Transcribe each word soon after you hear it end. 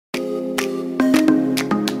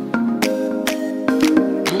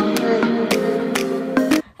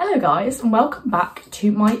guys, and welcome back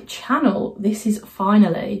to my channel. This is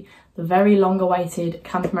finally the very long awaited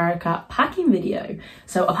Camp America packing video.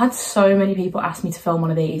 So I've had so many people ask me to film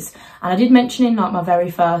one of these, and I did mention in like my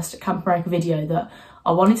very first Camp America video that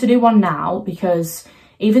I wanted to do one now because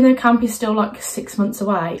even though camp is still like 6 months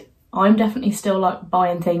away, I'm definitely still like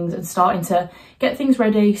buying things and starting to get things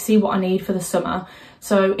ready, see what I need for the summer.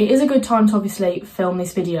 So it is a good time to obviously film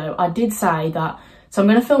this video. I did say that, so I'm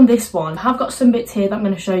going to film this one. I have got some bits here that I'm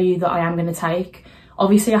going to show you that I am going to take.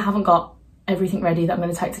 Obviously I haven't got everything ready that I'm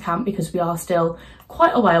going to take to camp because we are still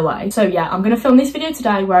quite a way away. So yeah, I'm going to film this video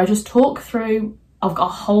today where I just talk through, I've got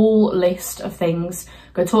a whole list of things.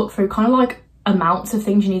 I'm going to talk through kind of like amounts of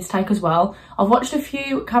things you need to take as well. I've watched a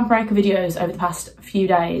few Camp America videos over the past few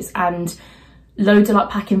days and loads of like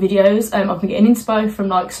packing videos. I've been getting inspo from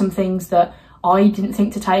like some things that I didn't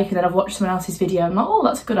think to take, and then I've watched someone else's video and I'm like, oh,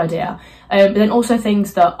 that's a good idea. But then also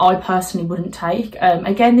things that I personally wouldn't take.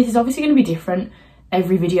 Again, this is obviously going to be different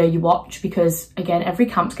every video you watch because again, every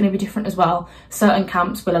camp's going to be different as well. Certain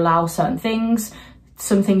camps will allow certain things,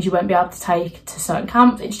 some things you won't be able to take to certain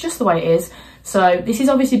camps. It's just the way it is. So this is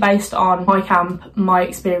obviously based on my camp, my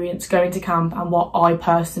experience going to camp, and what I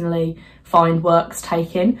personally find works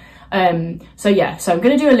taking. So yeah, so I'm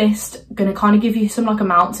going to do a list, going to kind of give you some like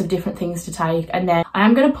amounts of different things to take, and then I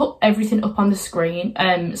am going to put everything up on the screen.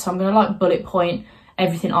 So I'm going to like bullet point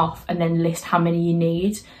everything off and then list how many you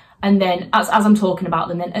need. And then as I'm talking about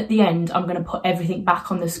them, then at the end, I'm going to put everything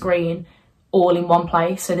back on the screen all in one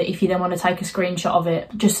place, so that if you then want to take a screenshot of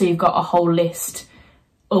it, just so you've got a whole list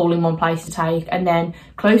all in one place to take. And then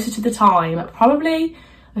closer to the time, probably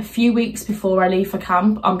a few weeks before I leave for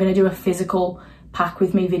camp, I'm going to do a physical pack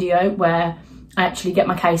with me video where I actually get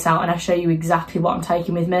my case out and I show you exactly what I'm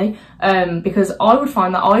taking with me, because I would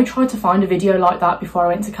find that I tried to find a video like that before I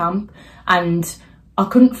went to camp and I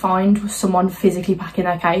couldn't find someone physically packing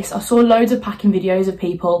their case. I saw loads of packing videos of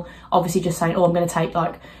people obviously just saying, oh, I'm going to take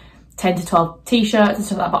like 10 to 12 t-shirts and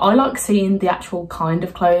stuff like that, but I like seeing the actual kind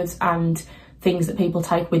of clothes and things that people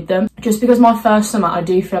take with them. Just because my first summer, I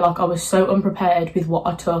do feel like I was so unprepared with what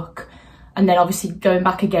I took. And then obviously going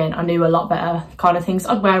back again, I knew a lot better kind of things.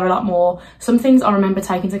 I'd wear a lot more. Some things I remember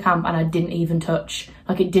taking to camp and I didn't even touch.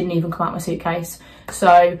 Like it didn't even come out my suitcase.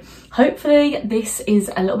 So hopefully this is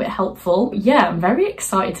a little bit helpful. Yeah, I'm very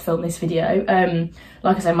excited to film this video.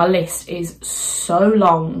 Like I said, my list is so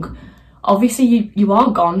long. Obviously you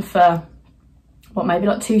are gone for what, maybe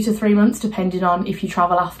like 2 to 3 months, depending on if you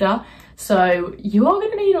travel after. So you are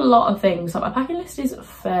going to need a lot of things. Like my packing list is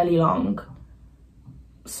fairly long.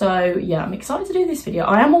 So yeah, I'm excited to do this video.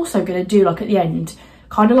 I am also going to do like at the end,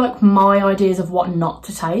 kind of like my ideas of what not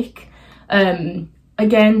to take.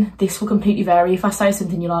 Again, this will completely vary. If I say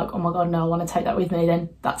something you're like, oh my God, no, I want to take that with me, then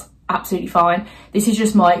that's absolutely fine. This is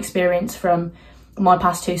just my experience from my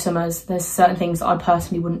past 2 summers. There's certain things that I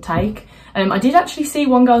personally wouldn't take. I did actually see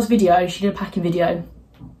one girl's video, she did a packing video,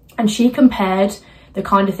 and she compared the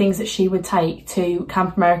kind of things that she would take to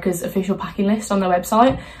Camp America's official packing list on their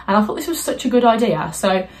website, and I thought this was such a good idea.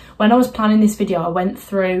 So when I was planning this video, I went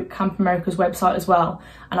through Camp America's website as well,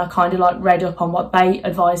 and I kind of like read up on what they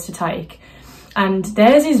advise to take, and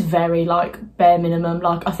theirs is very like bare minimum.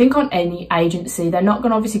 Like I think on any agency, they're not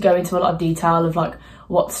going to obviously go into a lot of detail of like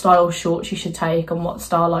what style shorts you should take and what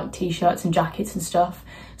style like t-shirts and jackets and stuff.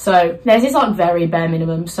 So theirs is like very bare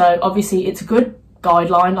minimum. So obviously it's a good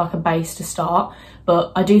guideline, like a base to start,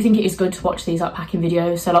 but I do think it is good to watch these like packing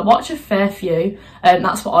videos. So like watch a fair few, and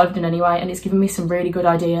that's what I've done anyway, and it's given me some really good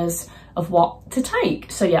ideas of what to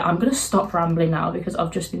take. So yeah, I'm gonna stop rambling now because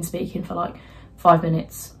I've just been speaking for like 5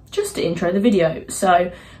 minutes just to intro the video.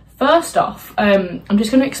 So first off, I'm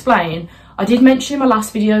just going to explain. I did mention in my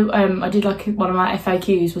last video, I did like one of my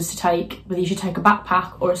FAQs was to take whether you should take a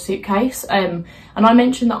backpack or a suitcase, and I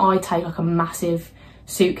mentioned that I take like a massive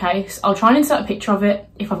suitcase. I'll try and insert a picture of it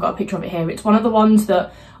if I've got a picture of it here. It's one of the ones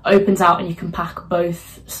that opens out and you can pack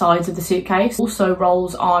both sides of the suitcase. Also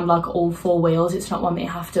rolls on like all 4 wheels. It's not one that you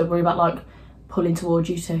have to worry about like pulling towards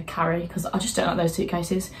you to carry, because I just don't like those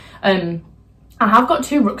suitcases. I have got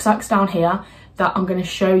 2 rucksacks down here that I'm going to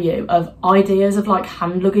show you of ideas of like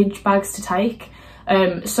hand luggage bags to take.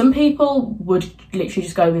 Some people would literally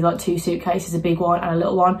just go with like 2 suitcases, a big one and a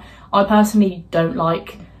little one. I personally don't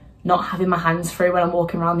like not having my hands free when I'm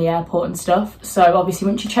walking around the airport and stuff. So obviously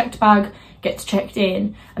once your checked bag gets checked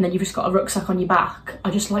in and then you've just got a rucksack on your back,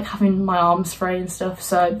 I just like having my arms free and stuff.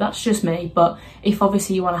 So that's just me, but if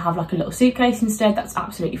obviously you want to have like a little suitcase instead, that's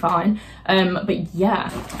absolutely fine. But yeah,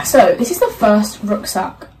 so this is the first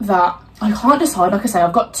rucksack that I can't decide. Like I say,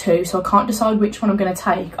 I've got 2, so I can't decide which one I'm going to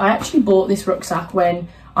take. I actually bought this rucksack when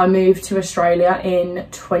I moved to Australia in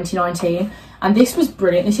 2019, And this was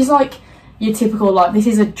brilliant. This is like your typical, like, this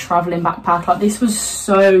is a traveling backpack. Like, this was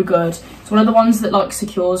so good. It's one of the ones that like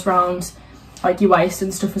secures around like your waist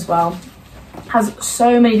and stuff as well. Has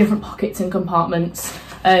so many different pockets and compartments.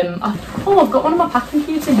 I've got one of my packing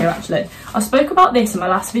cubes in here actually. I spoke about this in my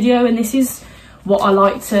last video, and this is what I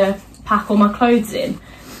like to pack all my clothes in.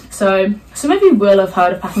 So some of you will have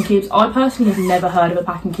heard of packing cubes. I personally have never heard of a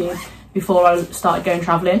packing cube before I started going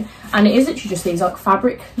travelling, and it is literally just these like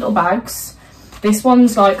fabric little bags. This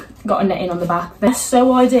one's like got a netting on the back. They're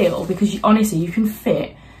so ideal because honestly you can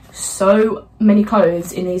fit so many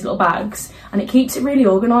clothes in these little bags, and it keeps it really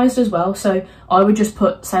organised as well. So I would just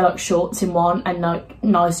put, say, like shorts in one and like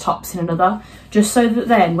nice tops in another, just so that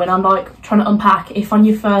then when I'm like trying to unpack, if on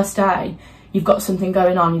your first day you've got something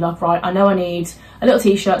going on, you're like, right, I know I need a little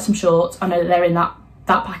t-shirt, some shorts, I know that they're in that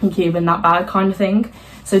packing cube in that bag kind of thing.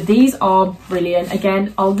 So these are brilliant.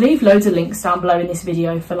 Again, I'll leave loads of links down below in this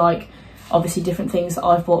video for like obviously different things that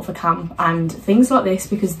I've bought for camp and things like this,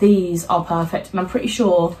 because these are perfect. And I'm pretty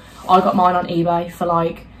sure I got mine on eBay for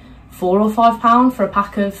like £4 or £5 for a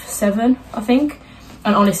pack of 7, I think.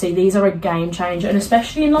 And honestly, these are a game changer, and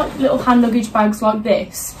especially in like little hand luggage bags like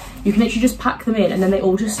this, you can literally just pack them in and then they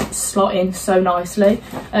all just slot in so nicely.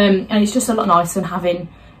 And it's just a lot nicer than having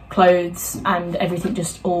clothes and everything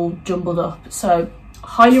just all jumbled up. So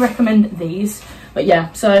highly recommend these. But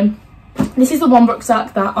yeah, so this is the one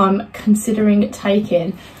rucksack that I'm considering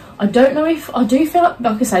taking. I don't know if, I do feel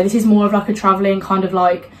like I say, this is more of like a travelling kind of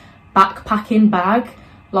like backpacking bag.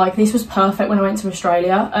 Like this was perfect when I went to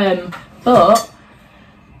Australia. But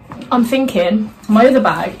I'm thinking my other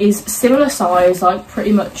bag is similar size, like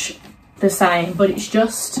pretty much the same, but it's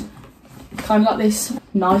just kind of like this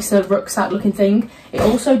nicer rucksack looking thing. It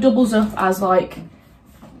also doubles up as like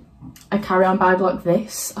a carry-on bag like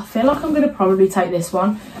this. I feel like I'm going to probably take this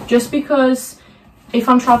one just because if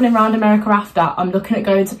I'm travelling around America after, I'm looking at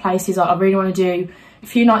going to places like I really want to do a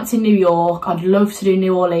few nights in New York. I'd love to do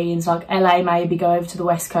New Orleans, like LA, maybe go over to the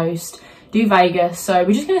West Coast, do Vegas. So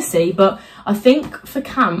we're just going to see. But I think for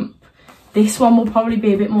camp, this one will probably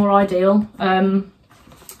be a bit more ideal.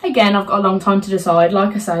 Again, I've got a long time to decide.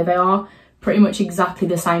 Like I say, they are pretty much exactly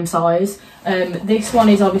the same size. This one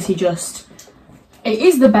is obviously just, it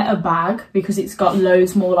is the better bag because it's got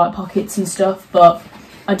loads more like pockets and stuff, but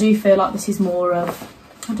I do feel like this is more of,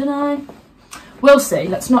 I don't know, we'll see.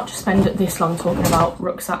 Let's not just spend this long talking about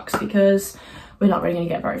rucksacks because we're not really going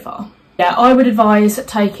to get very far. Yeah, I would advise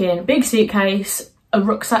taking a big suitcase, a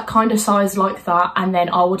rucksack kind of size like that, and then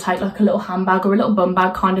I will take like a little handbag or a little bum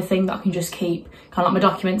bag kind of thing that I can just keep kind of like my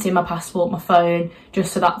documents in, my passport, my phone,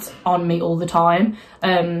 just so that's on me all the time.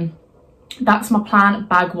 That's my plan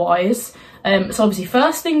bag wise. So obviously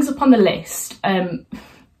first things up on the list,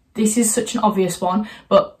 this is such an obvious one,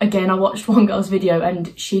 but again, I watched one girl's video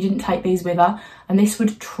and she didn't take these with her, and this would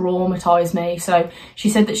traumatise me. So she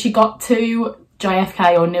said that she got to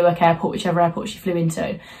JFK or Newark airport, whichever airport she flew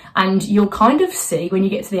into, and you'll kind of see when you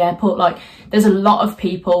get to the airport, like there's a lot of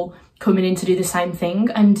people coming in to do the same thing,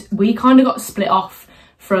 and we kind of got split off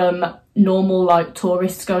from normal like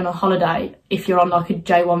tourists going on holiday. If you're on like a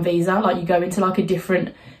J1 visa, like you go into like a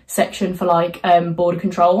different section for like border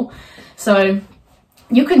control. So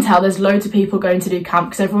you can tell there's loads of people going to do camp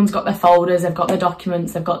because everyone's got their folders, they've got their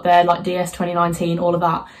documents, they've got their like DS 2019, all of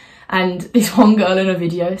that. And this one girl in a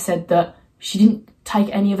video said that she didn't take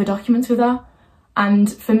any of her documents with her.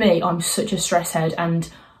 And for me, I'm such a stress head,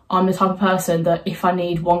 and I'm the type of person that if I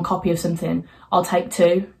need one copy of something, I'll take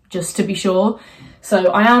 2 just to be sure.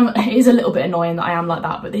 So it is a little bit annoying that I am like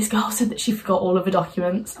that, but this girl said that she forgot all of her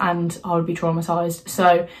documents and I would be traumatised.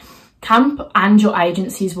 So camp and your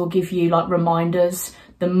agencies will give you like reminders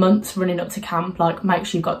the months running up to camp, like make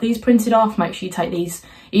sure you've got these printed off, make sure you take these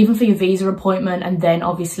even for your visa appointment, and then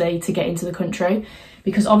obviously to get into the country,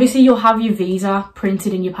 because obviously you'll have your visa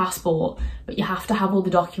printed in your passport, but you have to have all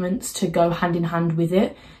the documents to go hand in hand with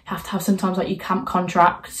it. You have to have sometimes like your camp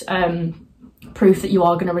contract, proof that you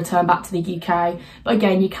are going to return back to the UK. But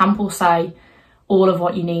again, your camp will say all of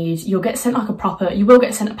what you need. You'll get sent like you will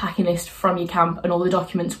get sent a packing list from your camp, and all the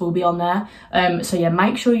documents will be on there. So yeah,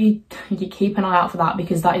 make sure you keep an eye out for that,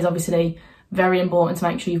 because that is obviously very important to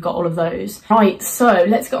make sure you've got all of those. Right, so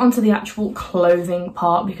let's get on to the actual clothing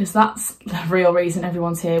part, because that's the real reason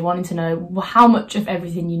everyone's here, wanting to know how much of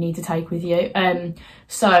everything you need to take with you.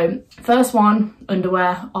 So first one,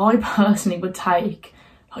 underwear. I personally would take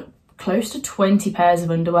like close to 20 pairs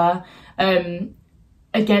of underwear.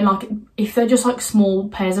 Again, like if they're just like small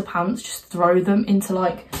pairs of pants, just throw them into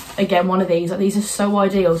like, again, one of these. Like these are so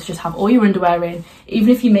ideal to just have all your underwear in, even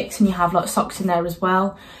if you mix and you have like socks in there as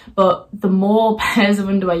well. But the more pairs of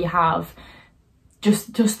underwear you have,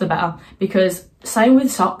 just the better, because same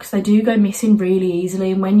with socks, they do go missing really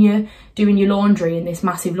easily, and when you're doing your laundry in this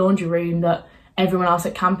massive laundry room that everyone else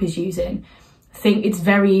at camp is using, I think it's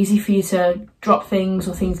very easy for you to drop things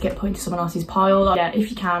or things get put into someone else's pile. Like, yeah, if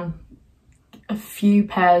you can, a few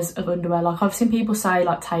pairs of underwear. Like, I've seen people say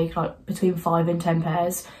like take like between 5 and 10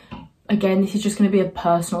 pairs. Again, this is just going to be a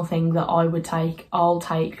personal thing that I would take. I'll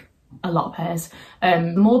take a lot of pairs.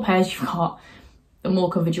 The more pairs you've got, the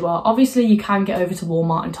more covered you are. Obviously you can get over to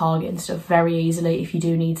Walmart and Target and stuff very easily if you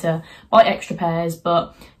do need to buy extra pairs,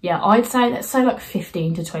 but yeah, I'd say, let's say like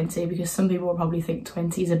 15 to 20, because some people will probably think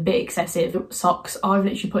 20 is a bit excessive. Socks, I've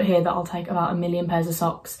literally put here that I'll take about 1 million pairs of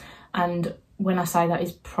socks, and when I say that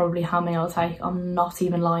is probably how many I'll take, I'm not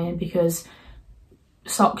even lying, because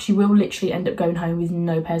socks, you will literally end up going home with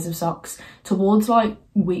no pairs of socks. Towards like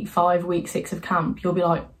week 5, week 6 of camp, you'll be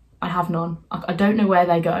like, I have none. I don't know where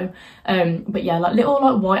they go. But yeah, like little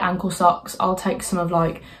like white ankle socks. I'll take some of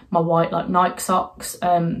like my white like Nike socks.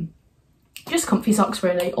 Just comfy socks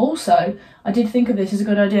really. Also, I did think of this as a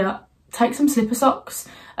good idea. Take some slipper socks.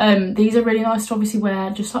 These are really nice to obviously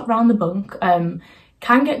wear just like round the bunk.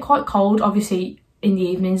 Can get quite cold obviously in the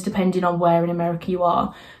evenings depending on where in America you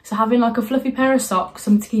are. So having like a fluffy pair of socks,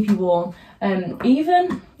 something to keep you warm.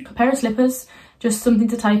 Even a pair of slippers, just something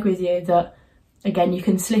to take with you that, again, you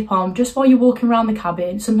can slip on just while you're walking around the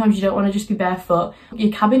cabin. Sometimes you don't want to just be barefoot.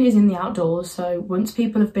 Your cabin is in the outdoors, so once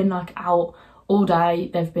people have been like out all day,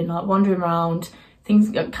 they've been like wandering around, things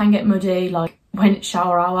can get muddy. Like when it's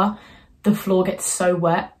shower hour, the floor gets so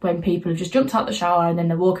wet when people have just jumped out the shower and then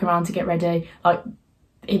they're walking around to get ready. Like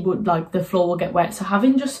it would, like the floor will get wet. So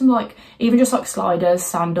having just some like, even just like sliders,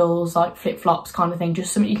 sandals, like flip-flops kind of thing,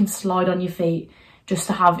 just something you can slide on your feet, just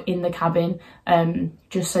to have in the cabin,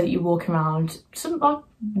 just so that you're walking around. Some like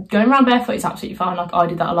going around barefoot is absolutely fine, like I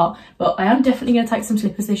did that a lot, but I am definitely going to take some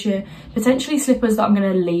slippers this year, potentially slippers that I'm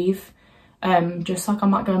going to leave, just like I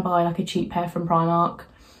might go and buy like a cheap pair from Primark,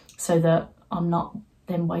 so that I'm not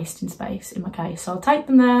then wasting space in my case. So I'll take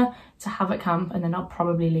them there to have at camp, and then I'll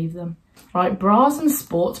probably leave them. Right, bras and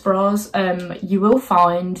sports bras. You will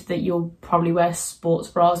find that you'll probably wear sports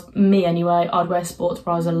bras. Me anyway, I'd wear sports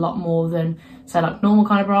bras a lot more than say like normal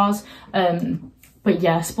kind of bras. But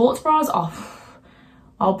yeah, sports bras off.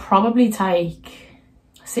 I'll probably take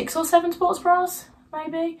 6 or 7 sports bras,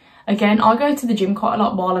 maybe. Again, I go to the gym quite a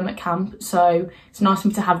lot while I'm at camp, so it's nice for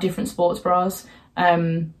me to have different sports bras.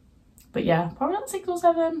 But yeah, probably like 6 or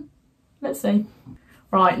 7. Let's see.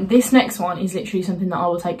 Right, this next one is literally something that I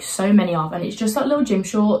will take so many of, and it's just like little gym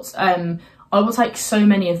shorts. I will take so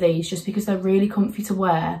many of these just because they're really comfy to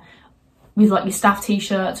wear with like your staff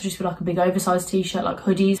t-shirts, or just with like a big oversized t-shirt, like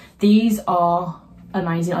hoodies. These are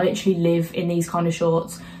amazing. I literally live in these kind of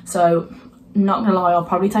shorts. So not gonna lie, I'll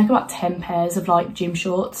probably take about 10 pairs of like gym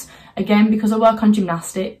shorts. Again, because I work on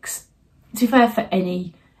gymnastics, to be fair, for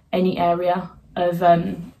any area of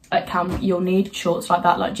at camp, you'll need shorts like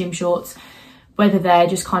that, like gym shorts, whether they're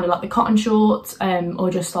just kind of like the cotton shorts, or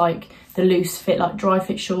just like the loose fit, like dry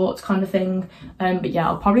fit shorts kind of thing. But yeah,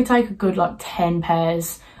 I'll probably take a good like 10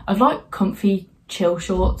 pairs of like comfy chill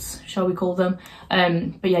shorts, shall we call them.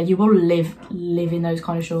 But yeah, you will live in those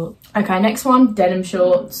kind of shorts. Okay, next one, denim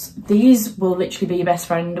shorts. These will literally be your best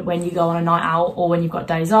friend when you go on a night out or when you've got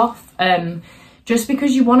days off, just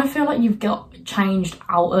because you want to feel like you've got changed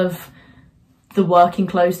out of the working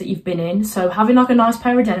clothes that you've been in. So having like a nice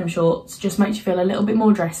pair of denim shorts just makes you feel a little bit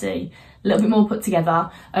more dressy, a little bit more put together.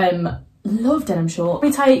 Love denim shorts.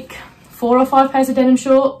 We take 4 or 5 pairs of denim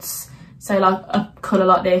shorts, so like a colour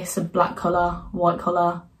like this, a black colour, white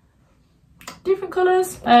colour, different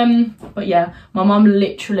colours. But yeah, my mum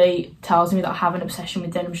literally tells me that I have an obsession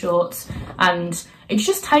with denim shorts, and it's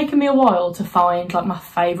just taken me a while to find like my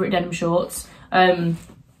favourite denim shorts.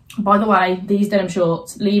 By the way, these denim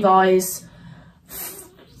shorts, Levi's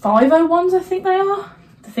 501s I think they are.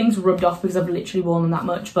 The thing's rubbed off because I've literally worn them that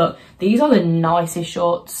much, but these are the nicest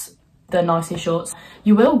shorts. The nicest shorts.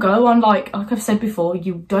 You will go on, like I've said before,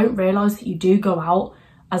 you don't realise that you do go out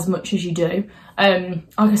as much as you do. Like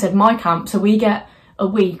I said, my camp, so we get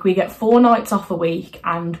 4 nights off a week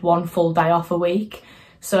and 1 full day off a week.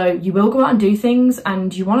 So you will go out and do things,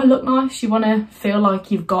 and you want to look nice, you want to feel like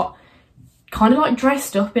you've got kind of like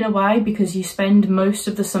dressed up in a way, because you spend most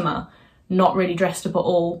of the summer not really dressed up at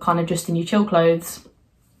all, kind of just in your chill clothes.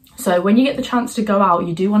 So when you get the chance to go out,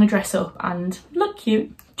 you do want to dress up and look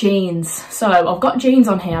cute. Jeans. So I've got jeans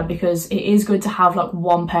on here because it is good to have like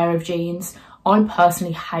 1 pair of jeans. I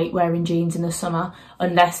personally hate wearing jeans in the summer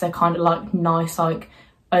unless they're kind of like nice, like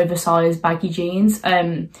oversized baggy jeans.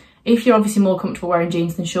 If you're obviously more comfortable wearing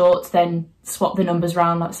jeans than shorts, then swap the numbers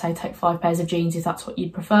around, like say take 5 pairs of jeans if that's what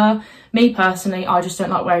you'd prefer. Me personally, I just don't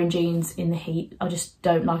like wearing jeans in the heat. I just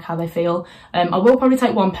don't like how they feel. I will probably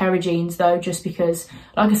take 1 pair of jeans though, just because,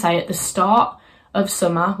 like I say, at the start of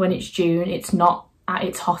summer, when it's June, it's not at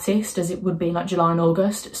its hottest as it would be like July and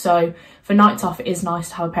August. So for nights off, it is nice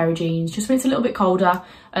to have a pair of jeans, just when it's a little bit colder,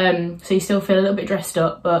 so you still feel a little bit dressed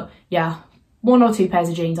up. But yeah, 1 or 2 pairs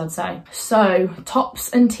of jeans, I'd say. So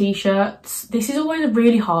tops and t-shirts. This is always a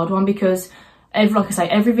really hard one because like I say,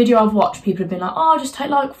 every video I've watched, people have been like, oh, just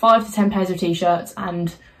take like 5 to 10 pairs of t-shirts,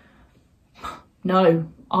 and no.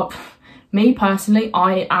 Me personally,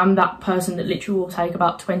 I am that person that literally will take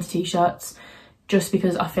about 20 t-shirts just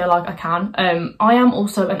because I feel like I can. I am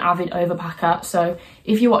also an avid overpacker, so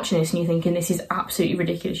if you're watching this and you're thinking this is absolutely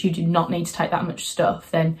ridiculous, you do not need to take that much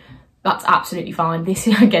stuff, then that's absolutely fine. This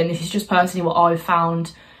is just personally what I've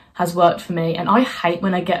found has worked for me. And I hate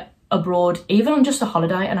when I get abroad, even on just a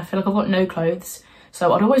holiday, and I feel like I've got no clothes.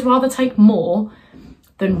 So I'd always rather take more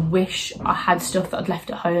than wish I had stuff that I'd left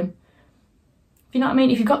at home. You know what I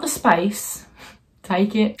mean? If you've got the space,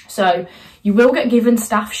 take it. So you will get given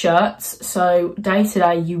staff shirts. So day to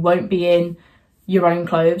day, you won't be in your own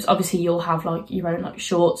clothes. Obviously you'll have like your own like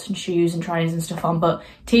shorts and shoes and trainers and stuff on, but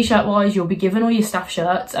t-shirt wise, you'll be given all your staff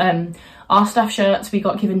shirts. Our staff shirts, we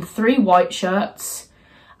got given 3 white shirts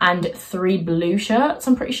and 3 blue shirts,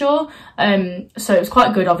 I'm pretty sure. So it was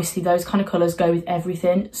quite good. Obviously those kind of colours go with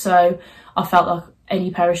everything, so I felt like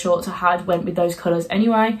any pair of shorts I had went with those colours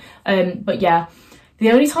anyway. But yeah,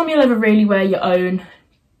 the only time you'll ever really wear your own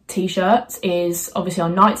t-shirts is obviously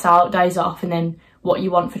on nights out, days off, and then what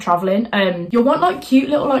you want for traveling. You'll want like cute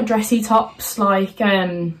little like dressy tops, like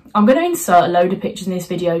I'm going to insert a load of pictures in this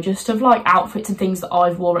video just of like outfits and things that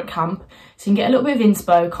I've wore at camp, so you can get a little bit of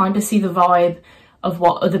inspo, kind of see the vibe of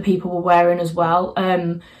what other people were wearing as well.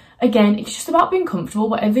 Again, it's just about being comfortable.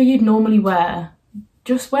 Whatever you'd normally wear,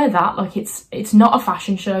 just wear that. Like it's not a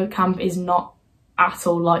fashion show. Camp is not at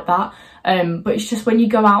all like that, but it's just when you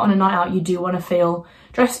go out on a night out, you do want to feel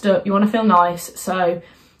dressed up, you want to feel nice. So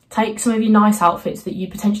take some of your nice outfits that you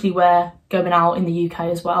potentially wear going out in the UK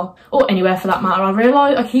as well, or anywhere for that matter. I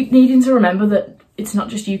realise I keep needing to remember that it's not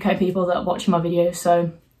just UK people that are watching my videos,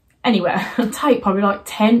 so anywhere. I'll take probably like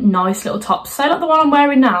 10 nice little tops, say like the one I'm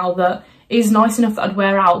wearing now, that is nice enough that I'd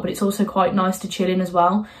wear out, but it's also quite nice to chill in as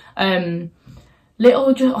well.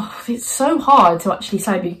 It's so hard to actually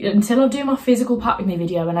say until I do my physical pack with me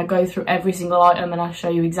video and I go through every single item and I show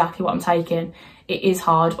you exactly what I'm taking. It is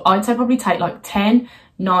hard, but I'd say probably take like 10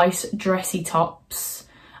 nice dressy tops,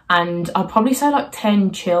 and I'd probably say like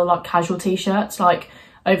 10 chill like casual t-shirts, like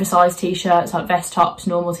oversized t-shirts, like vest tops,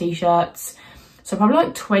 normal t-shirts. So probably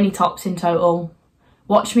like 20 tops in total.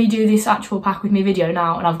 Watch me do this actual pack with me video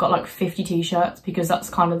now and I've got like 50 t-shirts, because that's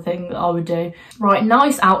kind of the thing that I would do. Right,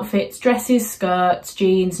 nice outfits, dresses, skirts,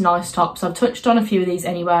 jeans, nice tops. I've touched on a few of these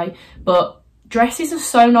anyway, but dresses are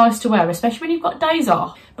so nice to wear, especially when you've got days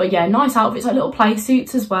off. But yeah, nice outfits, like little play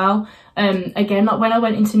suits as well. Again, like when I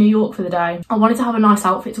went into New York for the day, I wanted to have a nice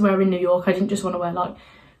outfit to wear in New York. I didn't just want to wear like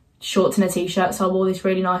shorts and a t-shirt, so I wore this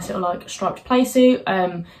really nice little like striped play suit.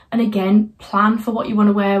 And again, plan for what you want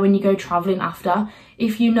to wear when you go traveling after.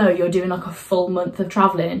 If you know you're doing like a full month of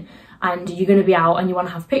traveling and you're going to be out and you want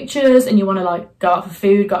to have pictures and you want to like go out for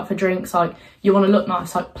food, go out for drinks, like you want to look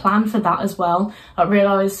nice, like plan for that as well. I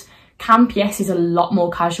realise camp, yes, is a lot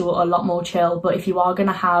more casual, a lot more chill, but if you are going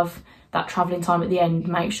to have that traveling time at the end,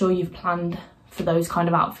 make sure you've planned for those kind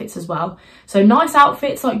of outfits as well. So nice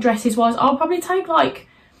outfits, like dresses wise, I'll probably take like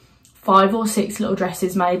 5 or 6 little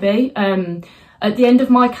dresses maybe. At the end of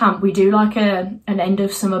my camp, we do like an end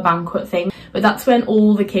of summer banquet thing, but that's when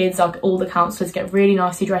all the kids, like all the counsellors, get really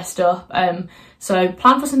nicely dressed up. So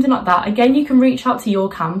plan for something like that. Again, you can reach out to your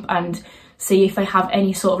camp and see if they have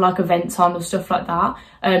any sort of like events on or stuff like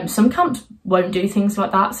that. Some camps won't do things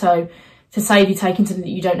like that, so to save you taking something that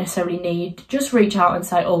you don't necessarily need, just reach out and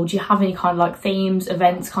say, oh, do you have any kind of like themes,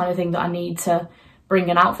 events kind of thing that I need to bring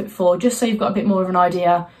an outfit for, just so you've got a bit more of an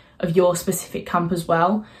idea of your specific camp as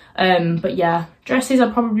well. But yeah, dresses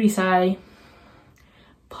I'd probably say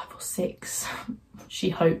 5 or 6, she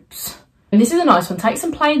hopes. And this is a nice one, take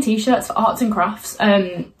some plain t-shirts for arts and crafts.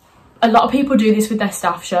 A lot of people do this with their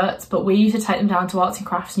staff shirts, but we used to take them down to arts and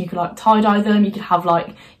crafts and you could like tie-dye them, you could have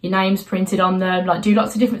like your names printed on them, like do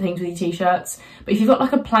lots of different things with your t-shirts. But if you've got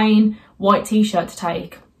like a plain white t-shirt to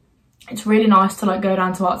take, it's really nice to like go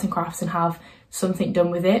down to arts and crafts and have something done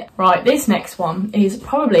with it. Right, this next one is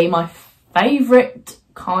probably my favourite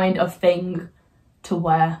kind of thing to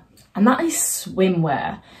wear, and that is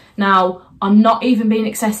swimwear. Now, I'm not even being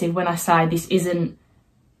excessive when I say this isn't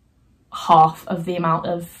half of the amount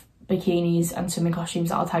of bikinis and swimming costumes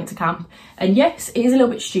that I'll take to camp. And yes, it is a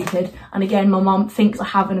little bit stupid, and again, my mum thinks I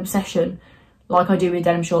have an obsession like I do with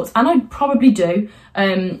denim shorts, and I probably do,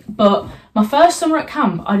 but my first summer at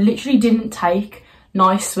camp, I literally didn't take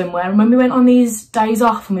nice swimwear. And when we went on these days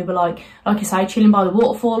off and we were like I say, chilling by the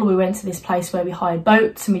waterfall, or we went to this place where we hired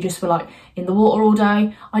boats and we just were like in the water all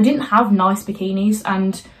day, I didn't have nice bikinis,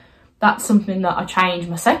 and that's something that I changed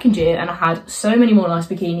my second year, and I had so many more nice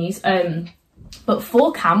bikinis. But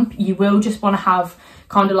for camp, you will just want to have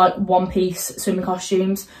kind of like one-piece swimming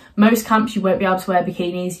costumes. Most camps you won't be able to wear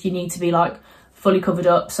bikinis, you need to be like fully covered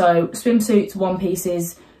up. So swimsuits, one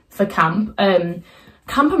pieces for camp.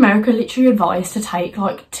 Camp America literally advised to take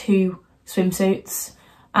like 2 swimsuits,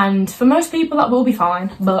 and for most people that will be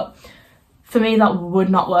fine, but for me that would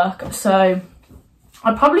not work. So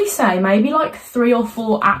I'd probably say maybe like 3 or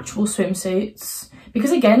 4 actual swimsuits,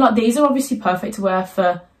 because again, like these are obviously perfect to wear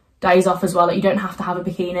for days off as well, like you don't have to have a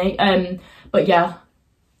bikini. But yeah,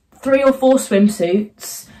 3 or 4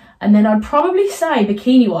 swimsuits. And then I'd probably say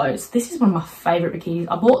bikini wise, this is one of my favourite bikinis.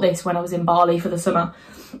 I bought this when I was in Bali for the summer,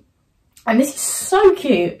 and this is so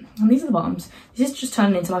cute. And these are the bottoms. This is just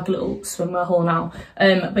turning into like a little swimwear haul now.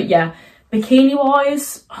 But yeah, bikini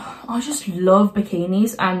wise, I just love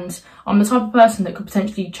bikinis, and I'm the type of person that could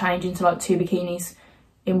potentially change into like 2 bikinis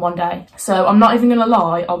in one day. So I'm not even gonna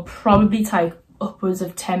lie, I'll probably take upwards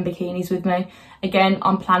of 10 bikinis with me. Again,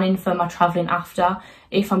 I'm planning for my travelling after.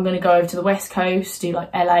 If I'm going to go over to the West Coast, do like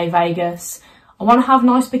LA, Vegas, I want to have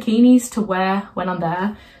nice bikinis to wear when I'm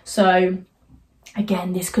there. So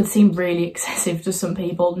again, this could seem really excessive to some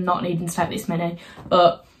people, not needing to take this many,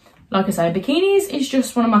 but like I say, bikinis is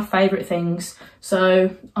just one of my favourite things. So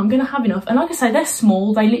I'm going to have enough. And like I say, they're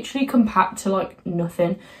small. They literally compact to like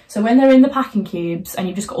nothing. So when they're in the packing cubes and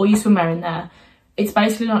you've just got all your swimwear in there, it's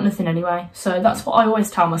basically like nothing anyway. So that's what I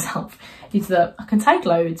always tell myself, is that I can take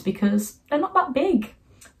loads because they're not that big.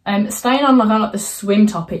 Staying on like the swim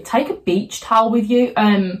topic, take a beach towel with you.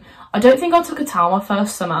 I don't think I took a towel my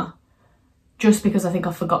first summer, just because I think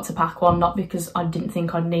I forgot to pack one, not because I didn't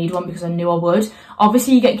think I'd need one, because I knew I would.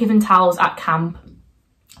 Obviously you get given towels at camp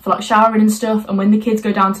for like showering and stuff, and when the kids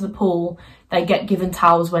go down to the pool, they get given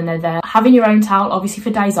towels when they're there. Having your own towel, obviously for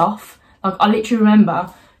days off, like I literally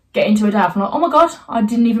remember getting to a day off, I'm like, oh my god, I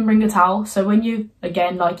didn't even bring a towel. So when you,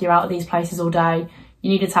 again, like you're out of these places all day, you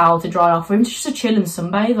need a towel to dry off, or even just to chill and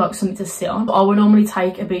sunbathe, like something to sit on. But I would normally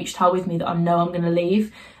take a beach towel with me that I know I'm going to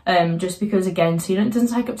leave, just because, again, so it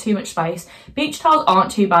doesn't take up too much space. Beach towels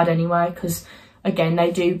aren't too bad anyway, because again,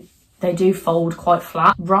 they do fold quite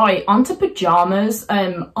flat. Right, onto pyjamas.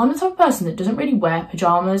 I'm the type of person that doesn't really wear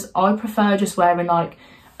pyjamas. I prefer just wearing like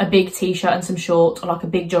a big t-shirt and some shorts, or like a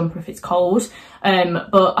big jumper if it's cold.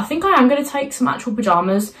 But I think I am going to take some actual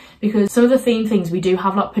pyjamas, because some of the theme things, we do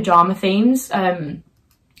have like pyjama themes.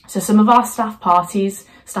 So some of our staff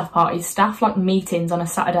like meetings on a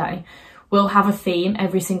Saturday will have a theme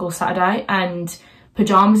every single Saturday, and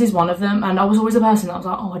pyjamas is one of them. And I was always a person that was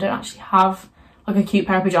like, oh, I don't actually have like a cute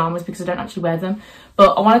pair of pyjamas because I don't actually wear them.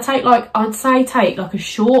 But I want to take like, I'd say take like a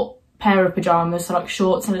short pair of pyjamas, so like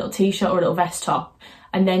shorts and a little t-shirt or a little vest top,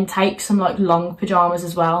 and then take some like long pyjamas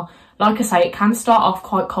as well. Like I say, it can start off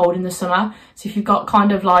quite cold in the summer, so if you've got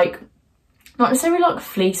kind of like, not necessarily like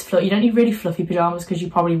fleece fluff, you don't need really fluffy pyjamas because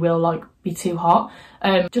you probably will like be too hot.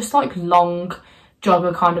 Just like long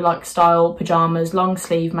jogger kind of like style pyjamas, long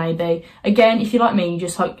sleeve maybe. Again, if you're like me,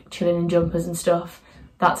 just like chilling in jumpers and stuff,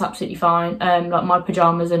 that's absolutely fine. Like my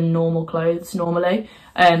pyjamas are normal clothes normally.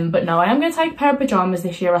 But no, I am going to take a pair of pyjamas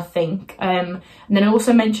this year, I think. And then I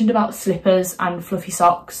also mentioned about slippers and fluffy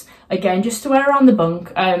socks, again, just to wear around the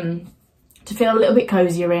bunk, to feel a little bit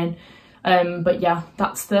cozier in. But yeah,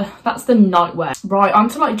 that's the nightwear. Right,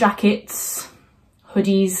 onto like jackets,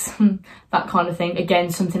 hoodies, that kind of thing.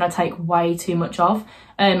 Again, something I take way too much of.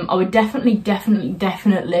 I would definitely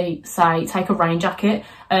say take a rain jacket.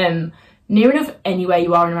 Near enough anywhere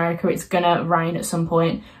you are in America, it's gonna rain at some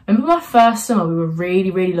point. Remember my first summer, we were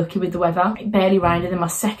really lucky with the weather. It barely rained, and then my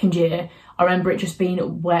second year, I remember it just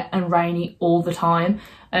being wet and rainy all the time.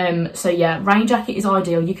 So yeah, rain jacket is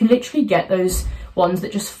ideal. You can literally get those ones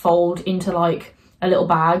that just fold into like a little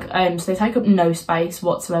bag, so they take up no space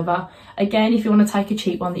whatsoever. Again, if you want to take a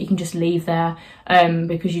cheap one that you can just leave there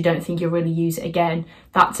because you don't think you'll really use it again,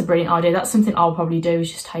 that's a brilliant idea. That's something I'll probably do,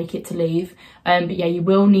 is just take it to leave. But yeah, you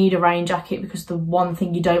will need a rain jacket, because the one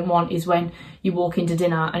thing you don't want is when you walk into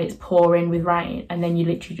dinner and it's pouring with rain and then you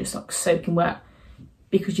literally just like soaking wet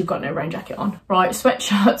because you've got no rain jacket on. Right,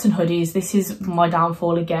 sweatshirts and hoodies, this is my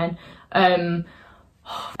downfall again.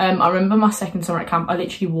 I remember my second summer at camp, I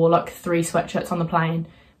literally wore like 3 sweatshirts on the plane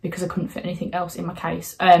because I couldn't fit anything else in my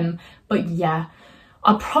case. But yeah,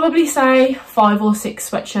 I'd probably say 5 or 6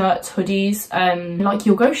 sweatshirts, hoodies. Like,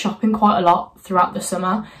 you'll go shopping quite a lot throughout the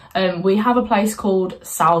summer. We have a place called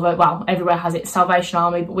Salvo, well, everywhere has it, Salvation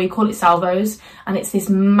Army, but we call it Salvos, and it's this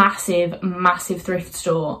massive, massive thrift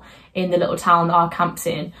store in the little town that our camp's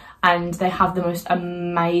in, and they have the most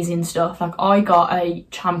amazing stuff. Like, I got a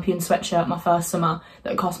Champion sweatshirt my first summer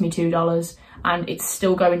that cost me $2, and it's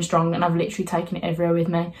still going strong, and I've literally taken it everywhere with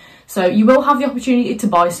me. So you will have the opportunity to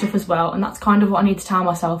buy stuff as well, and that's kind of what I need to tell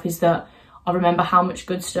myself, is that I remember how much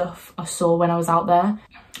good stuff I saw when I was out there.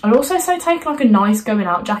 I'd also say take like a nice going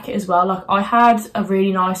out jacket as well. Like, I had a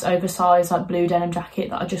really nice oversized like blue denim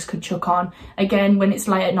jacket that I just could chuck on. Again, when it's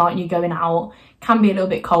late at night and you're going out, can be a little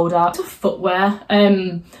bit colder. To footwear,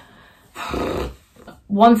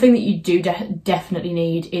 one thing that you do definitely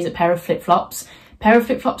need is a pair of flip-flops. Pair of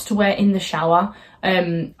flip-flops to wear in the shower.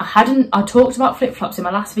 I talked about flip-flops in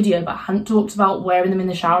my last video, but I hadn't talked about wearing them in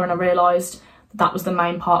the shower, and I realised that was the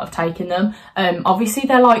main part of taking them. Obviously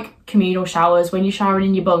they're like communal showers. When you're showering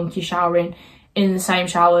in your bunk, you're showering in the same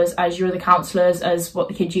showers as your other counsellors, as what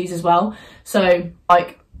the kids use as well. So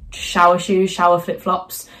like shower shoes, shower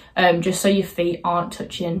flip-flops, just so your feet aren't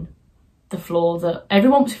touching the floor. That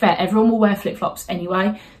everyone, to be fair, everyone will wear flip-flops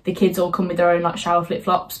anyway. The kids all come with their own like shower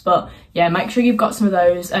flip-flops, but yeah, make sure you've got some of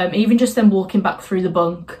those. Even just them walking back through the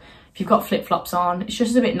bunk, if you've got flip-flops on, it's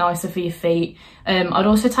just a bit nicer for your feet. I'd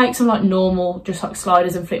also take some like normal, just like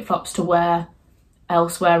sliders and flip-flops to wear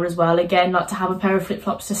elsewhere as well. Again, like to have a pair of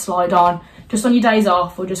flip-flops to slide on just on your days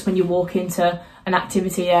off, or just when you walk into an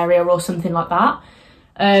activity area or something like that.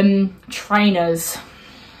 Trainers.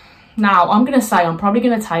 Now, I'm gonna say I'm probably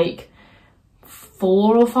gonna take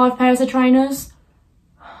 4 or 5 pairs of trainers.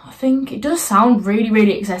 I think it does sound really,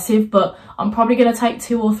 really excessive, but I'm probably going to take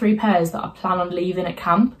 2 or 3 pairs that I plan on leaving at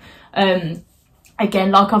camp.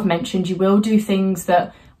 Again, like I've mentioned, you will do things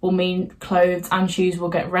that will mean clothes and shoes will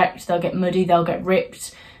get wrecked, they'll get muddy, they'll get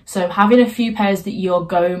ripped. So having a few pairs that you're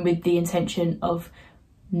going with the intention of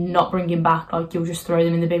not bringing back, like you'll just throw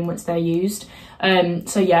them in the bin once they're used.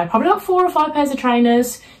 So yeah, probably like 4 or 5 pairs of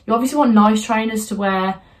trainers. You obviously want nice trainers to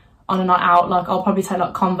wear on a night out. Like, I'll probably take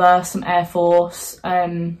like Converse, some Air Force,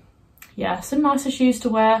 yeah, some nicer shoes to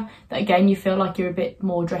wear that again you feel like you're a bit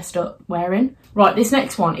more dressed up wearing. Right, this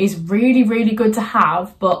next one is really, really good to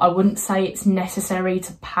have, but I wouldn't say it's necessary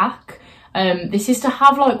to pack. This is to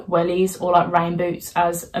have like wellies, or like rain boots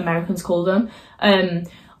as Americans call them.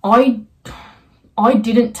 I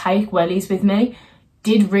didn't take wellies with me.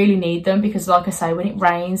 Did really need them because, like I say, when it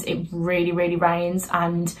rains, it really, really rains,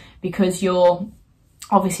 and because you're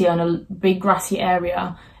obviously on a big grassy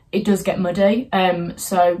area, it does get muddy.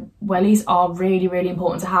 So wellies are really, really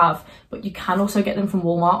important to have, but you can also get them from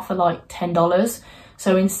Walmart for like $10.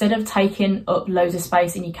 So instead of taking up loads of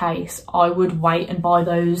space in your case, I would wait and buy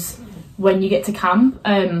those when you get to camp.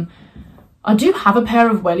 I do have a pair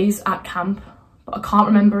of wellies at camp, but I can't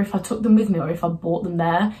remember if I took them with me or if I bought them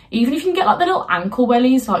there. Even if you can get like the little ankle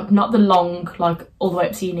wellies, like not the long, like all the way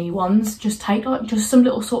up to your knee ones, just take like just some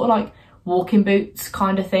little sort of like walking boots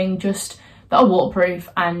kind of thing, just that are waterproof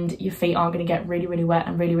and your feet aren't going to get really, really wet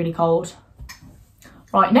and really, really cold.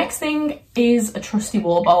 Right, next thing is a trusty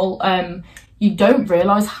water bowl. You don't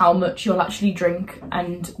realise how much you'll actually drink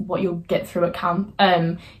and what you'll get through at camp.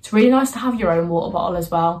 It's really nice to have your own water bottle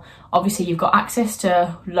as well. Obviously, you've got access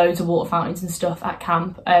to loads of water fountains and stuff at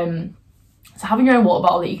camp. So having your own water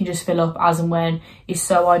bottle that you can just fill up as and when is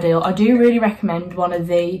so ideal. I do really recommend one of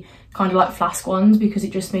the kind of like flask ones, because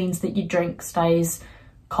it just means that your drink stays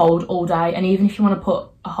cold all day, and even if you want to put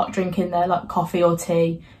a hot drink in there like coffee or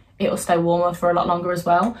tea, it'll stay warmer for a lot longer as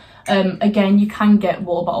well. Again, you can get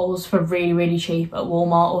water bottles for really, really cheap at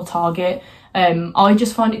Walmart or Target. I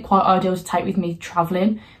just find it quite ideal to take with me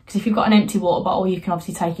travelling, because if you've got an empty water bottle, you can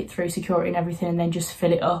obviously take it through security and everything and then just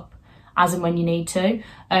fill it up as and when you need to.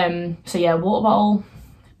 So yeah, water bottle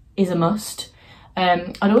is a must.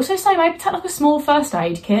 I'd also say maybe take like a small first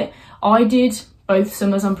aid kit. I did both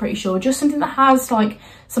summers, I'm pretty sure, just something that has like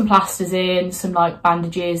some plasters in, some like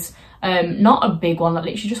bandages, not a big one, like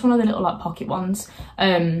literally just one of the little like pocket ones,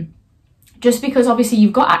 just because obviously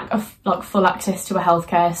you've got like full access to a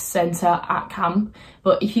healthcare centre at camp,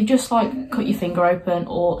 but if you've just like cut your finger open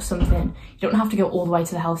or something, you don't have to go all the way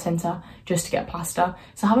to the health centre just to get a plaster.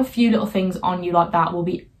 So have a few little things on you like that will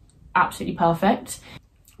be absolutely perfect.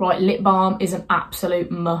 Right, lip balm is an absolute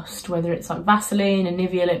must, whether it's like Vaseline, a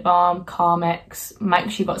Nivea lip balm, Carmex. Make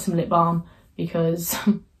sure you've got some lip balm, because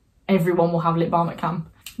everyone will have lip balm at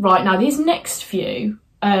camp. Right, now these next few,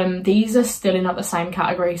 these are still in like the same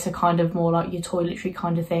category, so kind of more like your toiletry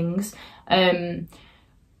kind of things.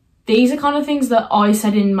 These are kind of things that I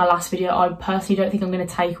said in my last video I personally don't think I'm going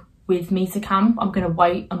to take with me to camp. I'm going to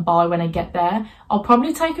wait and buy when I get there. I'll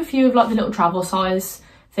probably take a few of like the little travel size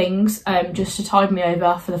things just to tide me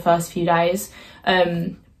over for the first few days.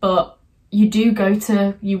 But you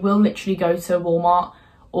will literally go to Walmart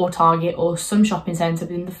or Target or some shopping centre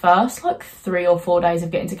within the first like 3 or 4 days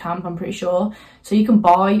of getting to camp, I'm pretty sure. So you can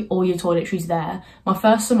buy all your toiletries there. My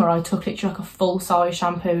first summer I took literally like a full size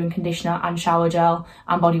shampoo and conditioner and shower gel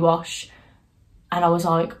and body wash, and I was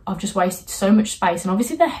like, I've just wasted so much space. And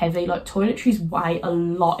obviously they're heavy, like toiletries weigh a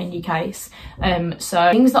lot in your case.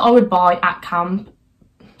 So things that I would buy at camp: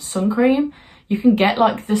 sun cream. You can get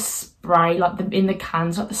like the spray, like in the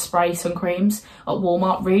cans, like the spray sun creams at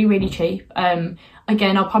Walmart, really, really cheap.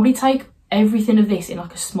 Again, I'll probably take everything of this in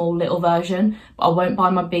like a small little version, but I won't buy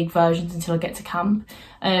my big versions until I get to camp.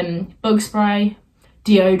 Bug spray,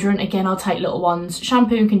 deodorant, again, I'll take little ones.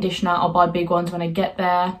 Shampoo and conditioner, I'll buy big ones when I get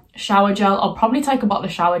there. Shower gel, I'll probably take a bottle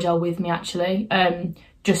of shower gel with me actually,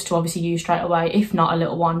 just to obviously use straight away, if not a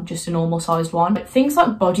little one, just a normal sized one. Things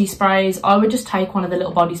like body sprays, I would just take one of the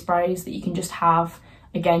little body sprays that you can just have.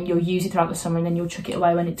 Again, you'll use it throughout the summer and then you'll chuck it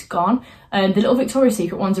away when it's gone. The little Victoria's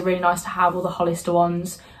Secret ones are really nice to have, or the Hollister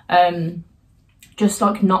ones. Just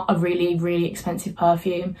like not a really, really expensive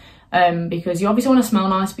perfume, because you obviously want to smell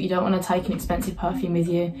nice, but you don't want to take an expensive perfume with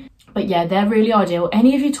you. But yeah, they're really ideal.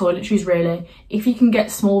 Any of your toiletries really, if you can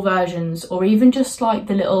get small versions, or even just like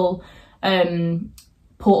the little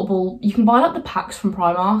portable, you can buy like the packs from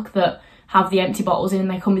Primark that have the empty bottles in, and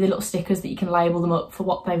they come with the little stickers that you can label them up for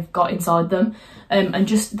what they've got inside them, and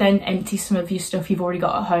just then empty some of your stuff you've already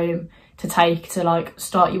got at home to take to like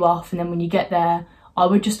start you off. And then when you get there, I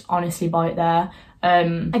would just honestly buy it there.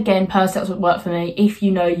 Again, purse sets would work for me if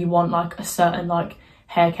you know you want like a certain like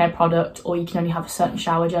hair care product, or you can only have a certain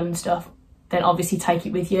shower gel and stuff, then obviously take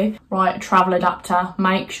it with you. Right, a travel adapter,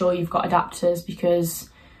 make sure you've got adapters, because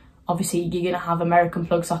obviously you're going to have American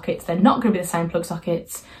plug sockets. They're not going to be the same plug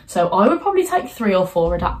sockets. So I would probably take 3 or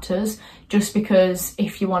 4 adapters, just because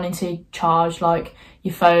if you're wanting to charge like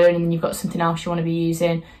your phone and then you've got something else you want to be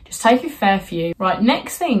using, just take a fair few. Right,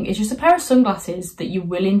 next thing is just a pair of sunglasses that you're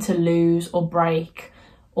willing to lose or break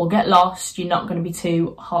or get lost. You're not going to be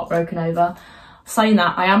too heartbroken over. Saying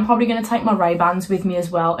that, I am probably going to take my Ray-Bans with me as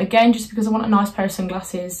well. Again, just because I want a nice pair of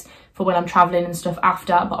sunglasses for when I'm traveling and stuff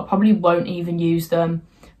after, but I probably won't even use them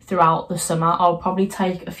throughout the summer. I'll probably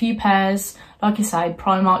take a few pairs. Like I say,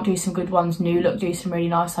 Primark do some good ones, New Look do some really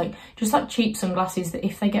nice, like just like cheap sunglasses that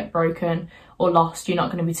if they get broken or lost, you're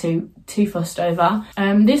not going to be too fussed over.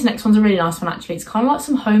 This next one's a really nice one actually. It's kind of like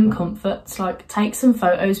some home comforts, like take some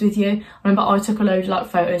photos with you. I remember I took a load of like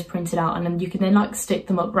photos printed out, and then you can then like stick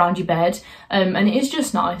them up around your bed, and it is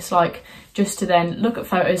just nice, like just to then look at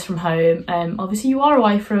photos from home. Obviously you are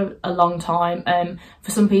away for a long time.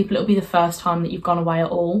 For some people it'll be the first time that you've gone away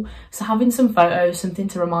at all, so having some photos, something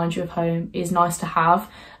to remind you of home, is nice to have.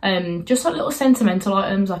 Just like little sentimental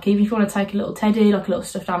items, like even if you want to take a little teddy, like a little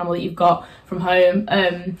stuffed animal that you've got from home,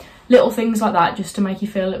 little things like that just to make you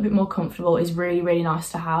feel a little bit more comfortable is really, really nice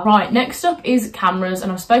to have. Right, next up is cameras,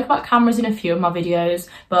 and I've spoke about cameras in a few of my videos,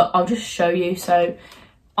 but I'll just show you. So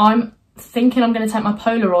I'm thinking I'm going to take my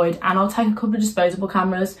Polaroid, and I'll take a couple of disposable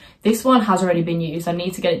cameras. This one has already been used, I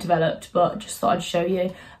need to get it developed, but just thought I'd show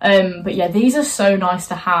you. But yeah, these are so nice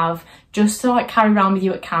to have, just to like carry around with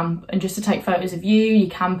you at camp, and just to take photos of you, your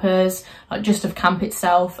campers, like just of camp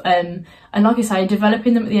itself. And like I say,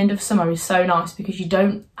 developing them at the end of summer is so nice, because you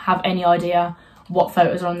don't have any idea what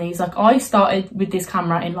photos are on these. Like I started with this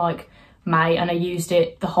camera in like May, and I used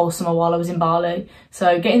it the whole summer while I was in Bali,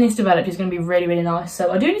 so getting this developed is going to be really, really nice.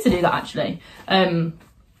 So I do need to do that actually. And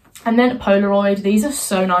then Polaroid, these are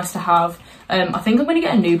so nice to have. I think I'm going to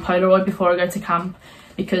get a new Polaroid before I go to camp,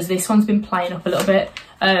 because this one's been playing up a little bit.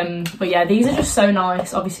 But yeah, these are just so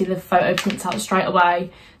nice. Obviously the photo prints out straight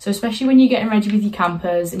away, so especially when you're getting ready with your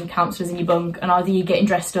campers and your counsellors in your bunk, and either you're getting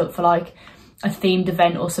dressed up for like a themed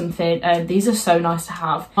event or something, these are so nice to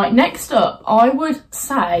have. Right, next up, I would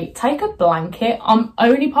say take a blanket. I'm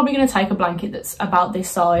only probably going to take a blanket that's about this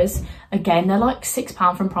size. Again, they're like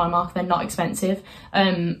 £6 from Primark, they're not expensive.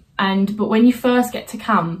 But when you first get to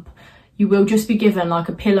camp, you will just be given like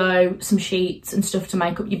a pillow, some sheets and stuff to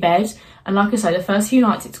make up your bed. And like I say, the first few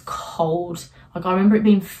nights it's cold. Like I remember it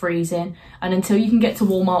being freezing, and until you can get to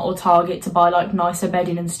Walmart or Target to buy like nicer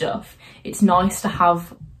bedding and stuff, it's nice to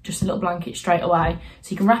have just a little blanket straight away, so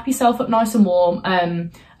you can wrap yourself up nice and warm,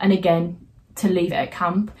 and again, to leave it at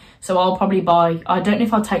camp. So I'll probably buy, I don't know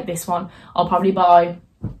if I'll take this one, I'll probably buy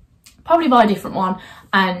a different one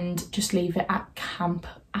and just leave it at camp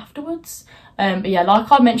afterwards. But yeah,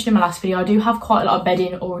 like I mentioned in my last video, I do have quite a lot of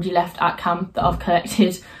bedding already left at camp that I've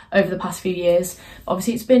collected over the past few years.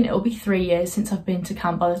 Obviously it'll be 3 years since I've been to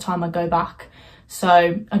camp by the time I go back, so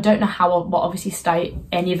I don't know what obviously state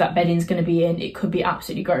any of that bedding is going to be in. It could be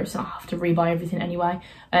absolutely gross and I'll have to rebuy everything anyway.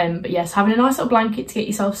 But yes, having a nice little blanket to get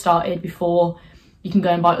yourself started before you can go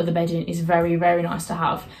and buy other bedding is very, very nice to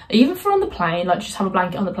have. Even for on the plane, like just have a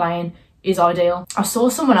blanket on the plane is ideal. I saw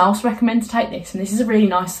someone else recommend to take this, and this is a really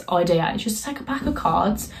nice idea. It's just to take a pack of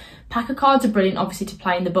cards. Pack of cards are brilliant obviously to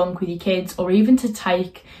play in the bunk with your kids, or even to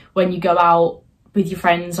take when you go out with your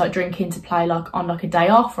friends, like drinking, to play like on like a day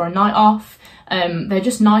off or a night off. They're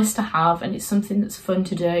just nice to have, and it's something that's fun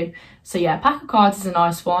to do. So yeah, pack of cards is a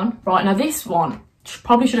nice one. Right, now this one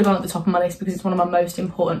probably should have gone at the top of my list because it's one of my most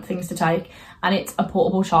important things to take, and it's a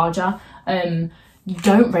portable charger. You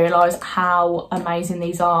don't realise how amazing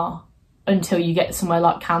these are until you get somewhere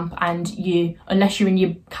like camp, and unless you're in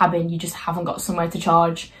your cabin, you just haven't got somewhere to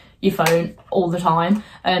charge your phone all the time.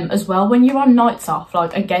 As well, when you're on nights off,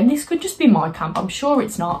 like again, this could just be my camp, I'm sure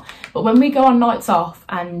it's not, but when we go on nights off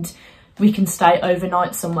and we can stay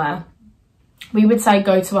overnight somewhere, we would say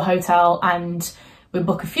go to a hotel and we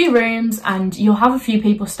book a few rooms, and you'll have a few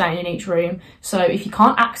people staying in each room. So if you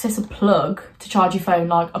can't access a plug to charge your phone,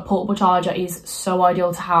 like a portable charger is so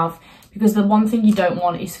ideal to have, because the one thing you don't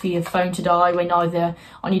want is for your phone to die when either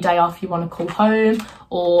on your day off you want to call home,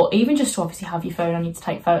 or even just to obviously have your phone on you to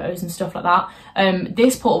take photos and stuff like that.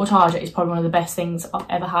 This portable charger is probably one of the best things I've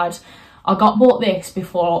ever had. I bought this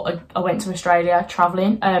before I went to Australia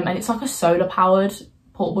travelling, and it's like a solar powered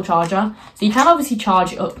portable charger, so you can obviously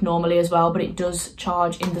charge it up normally as well, but it does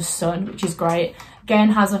charge in the sun, which is great. Again,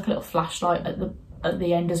 has like a little flashlight at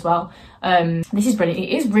the end as well. This is brilliant. It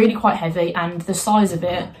is really quite heavy, and the size of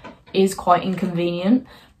it is quite inconvenient,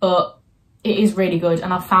 but it is really good,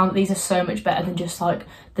 and I've found that these are so much better than just like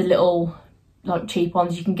the little like cheap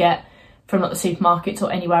ones you can get from like the supermarkets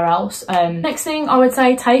or anywhere else. Next thing I would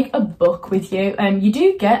say, take a book with you. You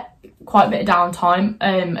do get quite a bit of downtime,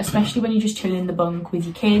 especially when you're just chilling in the bunk with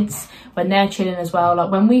your kids, when they're chilling as well. Like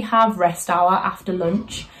when we have rest hour after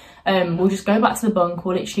lunch, we'll just go back to the bunk,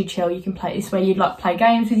 we'll literally chill. You can play this where you'd like play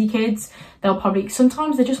games with your kids. They'll probably,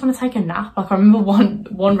 sometimes they just want to take a nap. Like I remember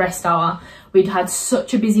one rest hour, we'd had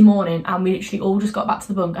such a busy morning and we literally all just got back to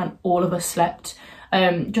the bunk and all of us slept.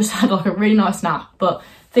 Just had like a really nice nap. But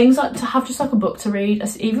things like to have just like a book to read,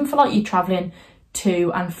 even for like you traveling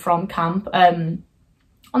to and from camp,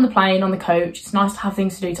 on the plane, on the coach, it's nice to have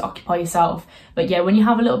things to do to occupy yourself. But yeah, when you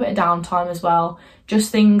have a little bit of downtime as well, just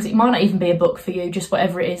things, it might not even be a book for you, just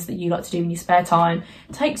whatever it is that you like to do in your spare time,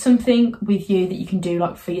 take something with you that you can do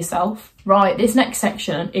like for yourself. Right, this next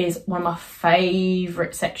section is one of my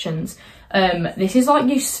favourite sections. This is like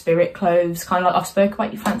your spirit clothes, kind of like I've spoke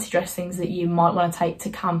about your fancy dress things that you might want to take to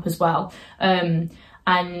camp as well.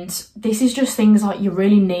 And this is just things like your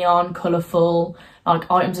really neon, colourful like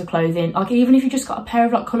items of clothing. Like even if you just got a pair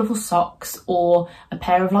of like colourful socks, or a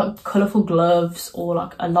pair of like colourful gloves, or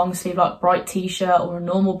like a long sleeve like bright t-shirt, or a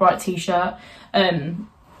normal bright t-shirt. Anything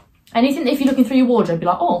that if you're looking through your wardrobe, be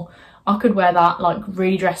like, oh, I could wear that, like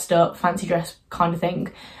really dressed up, fancy dress kind of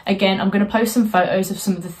thing. Again, I'm going to post some photos of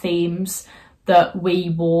some of the themes that we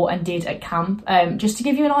wore and did at camp, just to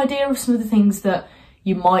give you an idea of some of the things that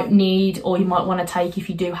you might need or you might want to take if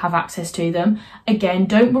you do have access to them. Again,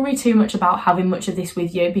 don't worry too much about having much of this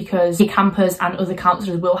with you, because your campers and other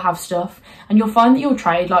counsellors will have stuff, and you'll find that you'll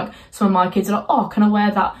trade. Like some of my kids are like, oh, can I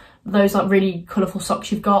wear those like really colourful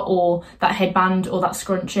socks you've got, or that headband, or that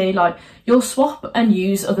scrunchie? Like you'll swap and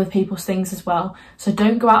use other people's things as well. So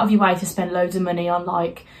don't go out of your way to spend loads of money on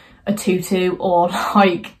like a tutu or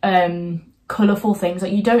like colourful things.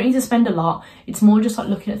 Like you don't need to spend a lot. It's more just like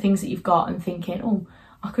looking at things that you've got and thinking, oh,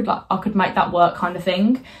 I could make that work kind of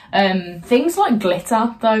thing. Things like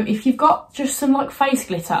glitter though, if you've got just some like face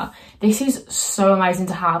glitter, this is so amazing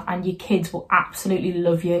to have, and your kids will absolutely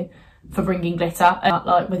love you for bringing glitter.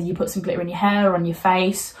 Like whether you put some glitter in your hair or on your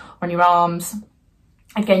face or on your arms,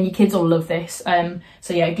 again, your kids will love this.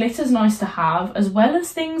 So yeah, glitter's nice to have, as well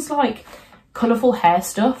as things like colourful hair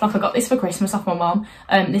stuff. Like I got this for Christmas off my mum.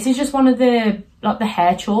 This is just one of the like the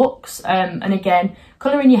hair chalks, and again,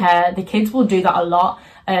 colour in your hair, the kids will do that a lot.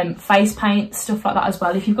 Face paint, stuff like that as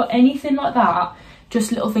well. If you've got anything like that,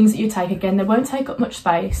 just little things that you take, again, they won't take up much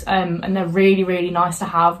space, and they're really, really nice to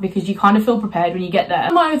have because you kind of feel prepared when you get there.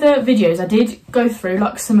 In my other videos, I did go through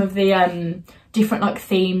like some of the different like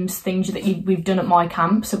themes, things that we've done at my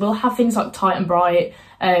camp. So we'll have things like tight and bright,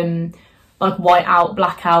 like white out,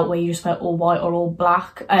 black out, where you just wear all white or all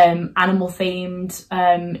black. Animal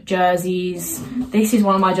themed jerseys. This is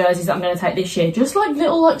one of my jerseys that I'm going to take this year. Just like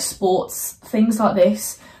little like sports things like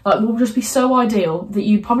this, like will just be so ideal that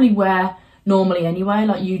you'd probably wear normally anyway,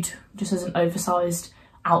 like you'd just as an oversized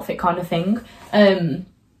outfit kind of thing.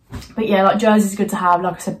 But yeah, like jerseys are good to have,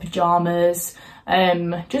 like I said, pajamas,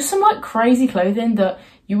 just some like crazy clothing that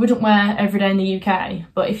you wouldn't wear every day in the UK,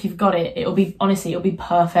 but if you've got it, it'll be, honestly, it'll be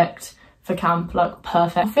perfect for camp, like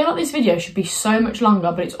perfect. I feel like this video should be so much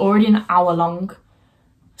longer, but it's already an hour long,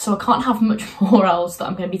 so I can't have much more else that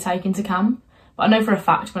I'm going to be taking to camp. But I know for a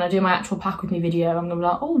fact when I do my actual pack with me video, I'm going to be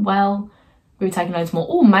like, oh well, we'll be taking loads more.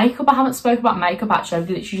 Oh, makeup, I haven't spoke about makeup actually. I've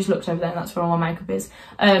literally just looked over there and that's where all my makeup is.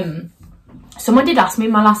 Someone did ask me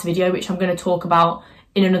in my last video, which I'm going to talk about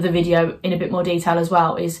in another video in a bit more detail as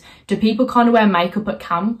well, is do people kind of wear makeup at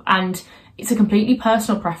camp? And it's a completely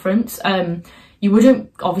personal preference. You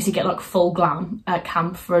wouldn't obviously get like full glam at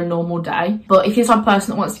camp for a normal day, but if you're the type of person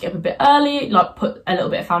that wants to get up a bit early, like put a little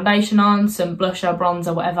bit of foundation on, some blusher,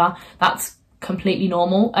 bronzer, whatever, that's completely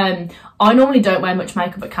normal. I normally don't wear much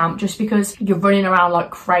makeup at camp just because you're running around like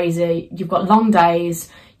crazy, you've got long days,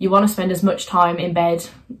 you want to spend as much time in bed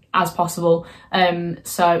as possible,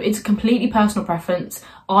 so it's a completely personal preference.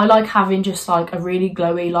 I like having just like a really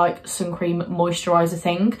glowy like sun cream moisturizer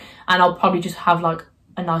thing, and I'll probably just have like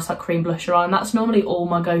a nice like cream blusher on. That's normally all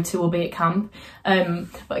my go-to will be at camp.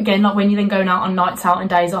 But again, like when you're then going out on nights out and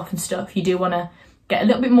days off and stuff, you do want to get a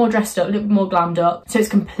little bit more dressed up, a little bit more glammed up, so it's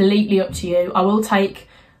completely up to you. I will take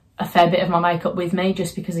a fair bit of my makeup with me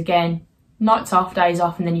just because, again, nights off, days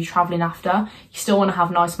off, and then you're traveling after, you still want to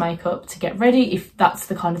have nice makeup to get ready if that's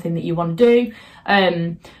the kind of thing that you want to do.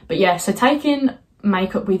 But yeah, so taking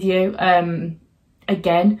makeup with you,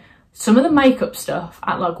 again, some of the makeup stuff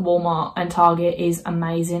at like Walmart and Target is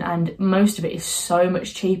amazing, and most of it is so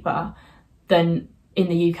much cheaper than in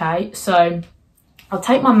the UK. So I'll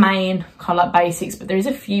take my main kind of like basics, but there is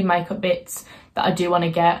a few makeup bits that I do want to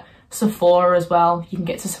get. Sephora as well, you can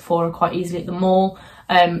get to Sephora quite easily at the mall.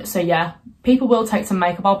 So yeah, people will take some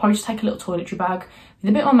makeup. I'll probably just take a little toiletry bag with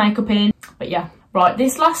a bit more makeup in. But yeah, right,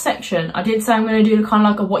 this last section, I did say I'm going to do kind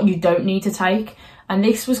of like a what you don't need to take. And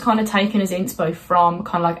this was kind of taken as inspo from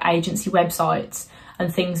kind of like agency websites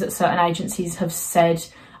and things that certain agencies have said,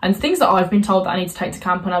 and things that I've been told that I need to take to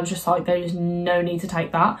camp, and I was just like, there's no need to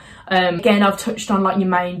take that. Again, I've touched on like your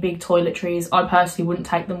main big toiletries. I personally wouldn't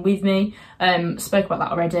take them with me. Spoke about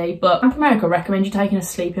that already, but Camp America recommend you taking a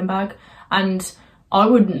sleeping bag, and I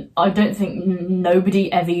don't think nobody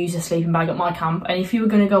ever used a sleeping bag at my camp. And if you were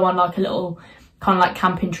going to go on like a little kind of like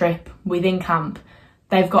camping trip within camp,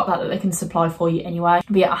 they've got that they can supply for you anyway.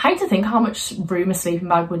 But yeah, I hate to think how much room a sleeping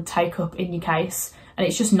bag would take up in your case, and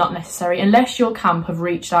it's just not necessary unless your camp have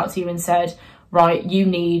reached out to you and said, right, you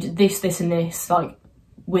need this, this and this, like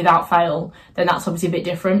without fail, then that's obviously a bit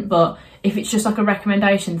different. But if it's just like a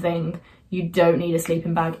recommendation thing, you don't need a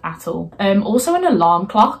sleeping bag at all. Also an alarm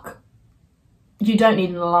clock. You don't need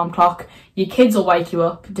an alarm clock. Your kids will wake you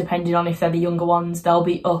up, depending on if they're the younger ones, they'll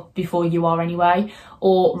be up before you are anyway.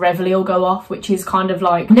 Or Reveille will go off, which is kind of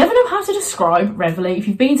like, I never know how to describe Reveille. If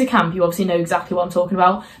you've been to camp, you obviously know exactly what I'm talking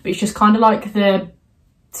about, but it's just kind of like the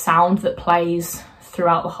sound that plays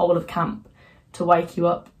throughout the whole of camp to wake you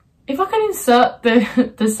up. If I can insert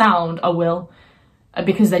the sound, I will,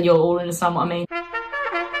 because then you'll all understand what I mean.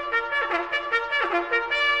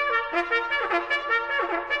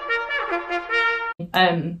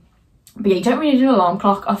 But yeah, you don't really need an alarm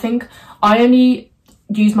clock. I think I only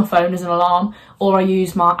use my phone as an alarm, or I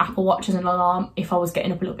use my Apple Watch as an alarm if I was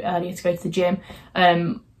getting up a little bit earlier to go to the gym.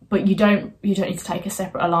 But you don't need to take a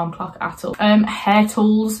separate alarm clock at all. Hair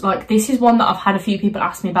tools, like this is one that I've had a few people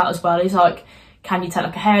ask me about as well, is like, can you take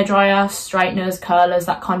like a hairdryer, straighteners, curlers,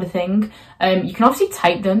 that kind of thing. You can obviously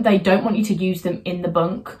take them. They don't want you to use them in the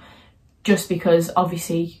bunk, just because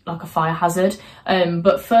obviously like a fire hazard.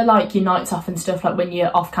 But for like your nights off and stuff, like when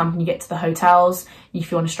you're off camp and you get to the hotels, if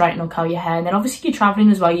you want to straighten or curl your hair, and then obviously you're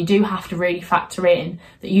traveling as well, you do have to really factor in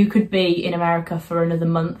that you could be in America for another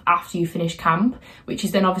month after you finish camp, which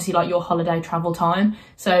is then obviously like your holiday travel time.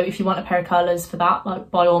 So if you want a pair of curlers for that, like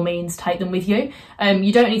by all means take them with you.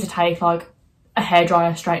 You don't need to take like a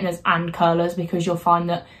hairdryer, straighteners and curlers, because you'll find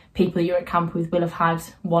that people you're at camp with will have had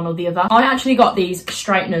one or the other. I actually got these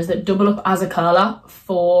straighteners that double up as a curler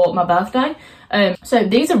for my birthday. So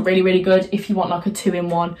these are really, really good if you want like a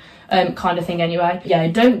 2-in-1 kind of thing anyway. Yeah,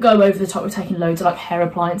 don't go over the top with taking loads of like hair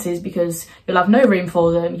appliances, because you'll have no room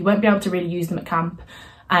for them. You won't be able to really use them at camp,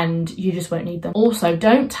 and you just won't need them. Also,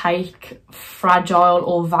 don't take fragile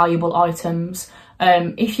or valuable items.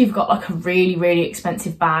 If you've got like a really, really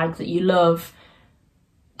expensive bag that you love,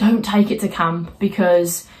 don't take it to camp,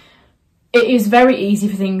 because it is very easy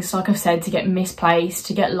for things, like I've said, to get misplaced,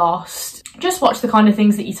 to get lost. Just watch the kind of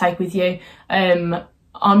things that you take with you.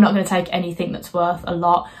 I'm not going to take anything that's worth a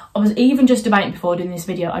lot. I was even just debating before doing this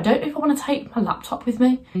video, I don't know if I want to take my laptop with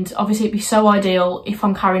me. And obviously it'd be so ideal if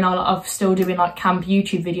I'm carrying on, I'm still doing like camp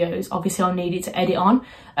YouTube videos, obviously I'll need it to edit on.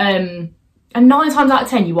 And 9 times out of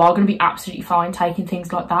 10 you are going to be absolutely fine taking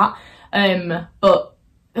things like that. But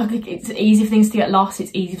I think it's easy for things to get lost,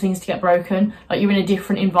 it's easy for things to get broken, like you're in a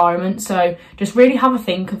different environment. So just really have a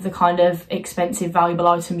think of the kind of expensive, valuable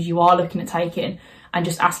items you are looking at taking, and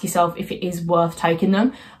just ask yourself if it is worth taking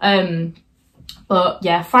them. But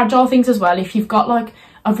yeah, fragile things as well. If you've got like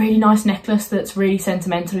a really nice necklace that's really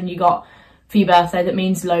sentimental and you got for your birthday that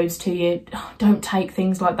means loads to you, don't take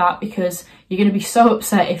things like that, because you're going to be so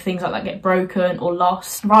upset if things like that get broken or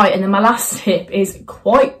lost. Right, and then my last tip is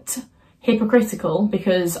quite hypocritical,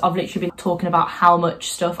 because I've literally been talking about how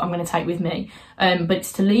much stuff I'm going to take with me, but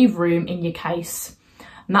it's to leave room in your case.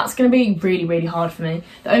 And that's going to be really, really hard for me.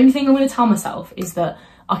 The only thing I'm going to tell myself is that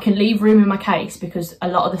I can leave room in my case, because a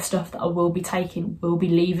lot of the stuff that I will be taking will be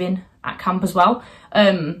leaving at camp as well.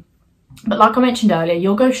 But like I mentioned earlier,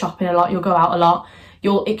 you'll go shopping a lot, you'll go out a lot,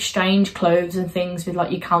 you'll exchange clothes and things with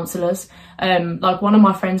like your counsellors. Like one of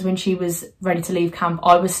my friends, when she was ready to leave camp,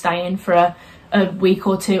 I was staying for a week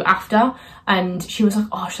or 2 after, and she was like,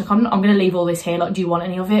 oh, she's like, I'm gonna leave all this here, like, do you want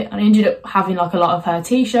any of it? And I ended up having like a lot of her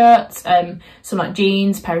t-shirts, some like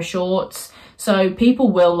jeans, pair of shorts. So people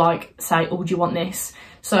will like say, oh, do you want this?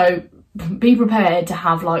 So be prepared to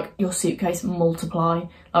have like your suitcase multiply.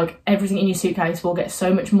 Like everything in your suitcase will get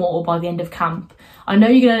so much more by the end of camp. I know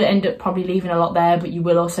you're gonna end up probably leaving a lot there, but you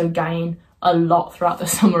will also gain a lot throughout the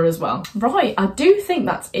summer as well. Right, I do think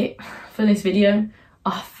that's it for this video.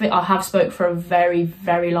 I have spoke for a very,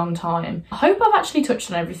 very long time. I hope I've actually touched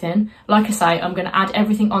on everything. Like I say, I'm going to add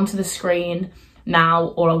everything onto the screen now,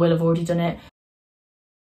 or I will have already done it.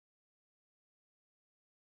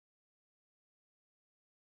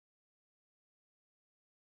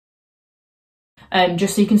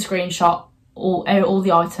 Just so you can screenshot all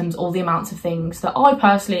the items, all the amounts of things that I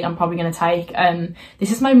personally am probably going to take. This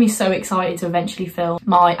has made me so excited to eventually film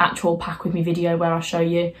my actual pack with me video, where I show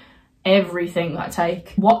you everything that I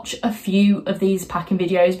take. Watch a few of these packing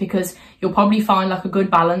videos, because you'll probably find like a good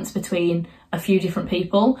balance between a few different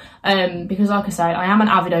people, because like I say, I am an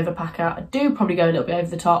avid overpacker. I do probably go a little bit over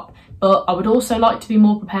the top, but I would also like to be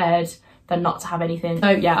more prepared than not to have anything. So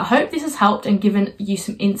yeah, I hope this has helped and given you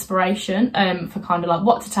some inspiration for kind of like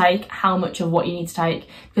what to take, how much of what you need to take,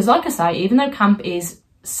 because like I say, even though camp is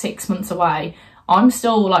 6 months away, I'm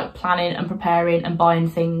still like planning and preparing and buying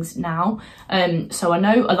things now. So I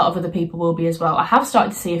know a lot of other people will be as well. I have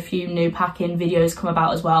started to see a few new packing videos come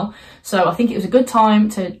about as well. So I think it was a good time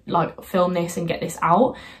to like film this and get this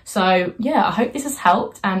out. So yeah, I hope this has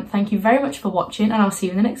helped, and thank you very much for watching, and I'll see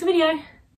you in the next video.